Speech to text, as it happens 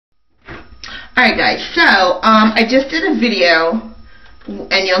Alright guys, so I just did a video,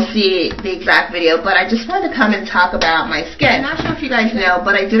 and you'll see the exact video, but I just wanted to come and talk about my skin. I'm not sure if you guys know,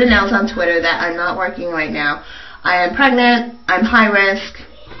 but I did announce on Twitter that I'm not working right now. I am pregnant, I'm high risk,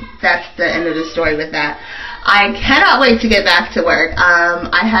 that's the end of the story with that. I cannot wait to get back to work.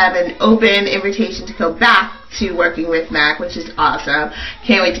 I have an open invitation to go back to working with MAC, which is awesome.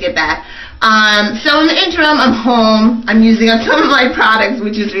 Can't wait to get back. So in the interim, I'm home. I'm using up some of my products,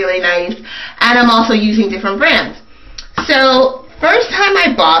 which is really nice. And I'm also using different brands. So first time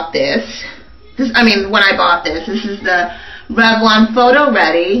I bought this is the Revlon Photo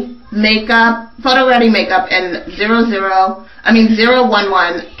Ready Makeup in 011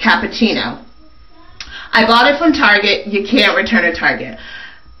 Cappuccino. I bought it from Target. You can't return at Target.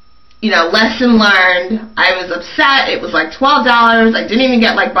 You know, lesson learned. I was upset. It was like $12. I didn't even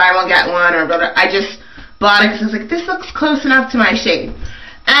get like buy one, get one or whatever. I just bought it because I was like, this looks close enough to my shade.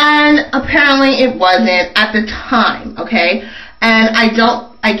 And apparently it wasn't at the time, okay? And I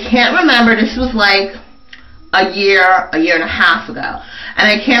can't remember. This was like a year and a half ago. And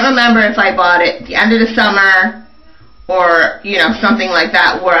I can't remember if I bought it at the end of the summer or, you know, something like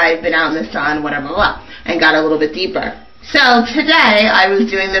that where I've been out in the sun, whatever, blah, and got a little bit deeper. So today I was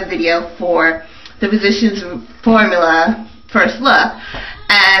doing the video for the Physicians Formula First Look,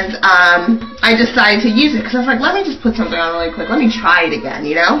 and I decided to use it because I was like, let me just put something on really quick. Let me try it again,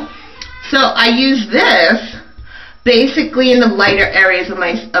 you know? So I used this basically in the lighter areas of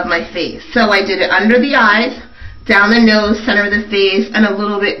my face. So I did it under the eyes, down the nose, center of the face, and a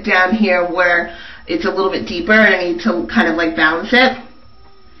little bit down here where it's a little bit deeper and I need to kind of like balance it.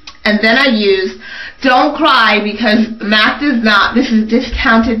 And then I used, don't cry because MAC does not, this is a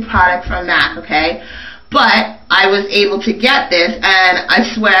discounted product from MAC, okay? But I was able to get this, and I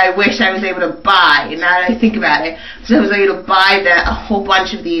swear I wish I was able to buy, now that I think about it, so I was able to buy a whole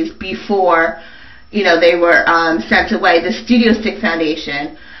bunch of these before, you know, they were sent away. The Studio Stick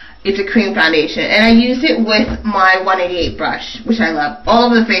Foundation, it's a cream foundation, and I used it with my 188 brush, which I love, all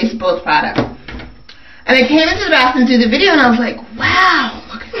over the face, both products. And I came into the bathroom to do the video, and I was like, wow,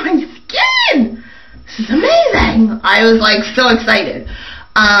 look at my skin! This is amazing! I was, like, so excited.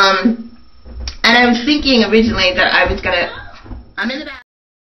 And I was thinking originally that I was gonna... I'm in the bathroom.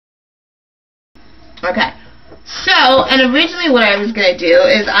 Okay. So, and originally what I was gonna do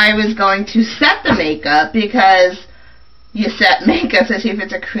is I was going to set the makeup, because you set makeup, especially if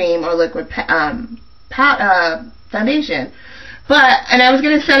it's a cream or liquid foundation. And I was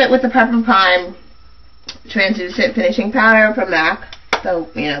gonna set it with the Pepper Prime translucent finishing powder from MAC,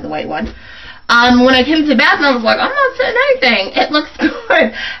 the white one. When I came to the bathroom, I was like, I'm not setting anything. It looks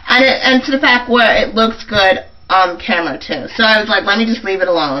good, and to the fact where it looks good on camera too. So I was like, let me just leave it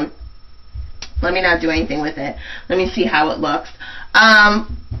alone. Let me not do anything with it. Let me see how it looks. I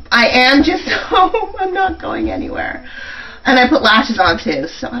am just home. I'm not going anywhere, and I put lashes on too.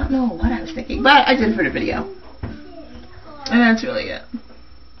 So I don't know what I was thinking, but I did it for the video, and that's really it.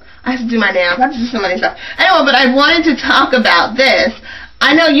 I have to do my nails. I have to do so many stuff. Anyway, but I wanted to talk about this.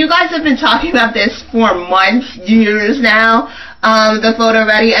 I know you guys have been talking about this for months, years now, the Photo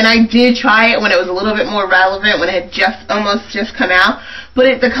Ready, and I did try it when it was a little bit more relevant, when it had almost just come out,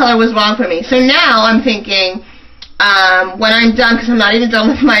 but the color was wrong for me. So now I'm thinking, when I'm done, because I'm not even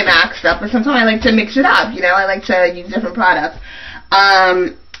done with my MAC stuff, but sometimes I like to mix it up, you know, I like to use different products.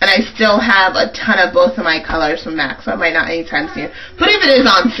 And I still have a ton of both of my colors from MAC, so I might not anytime soon. But if it is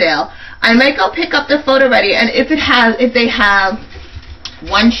on sale, I might go pick up the Photo Ready, and if they have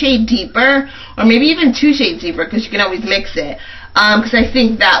one shade deeper, or maybe even 2 shades deeper, because you can always mix it. Because I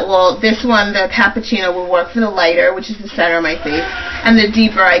think this one, the Cappuccino, will work for the lighter, which is the center of my face, and the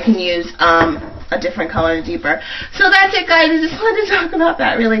deeper I can use a different color deeper. So that's it, guys. I just wanted to talk about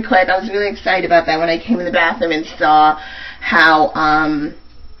that really quick. I was really excited about that when I came in the bathroom and saw how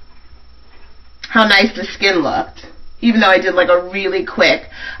nice the skin looked, even though I did like a really quick.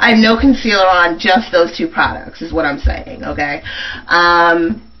 I have no concealer on, just those 2 products is what I'm saying, okay?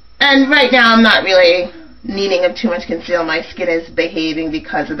 And right now I'm not really needing of too much concealer. My skin is behaving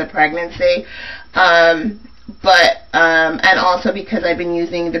because of the pregnancy, and also because I've been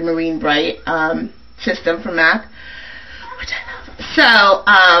using the Marine Bright system from MAC, which I love. So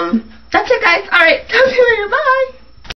that's it, guys. All right, talk to you later. Bye.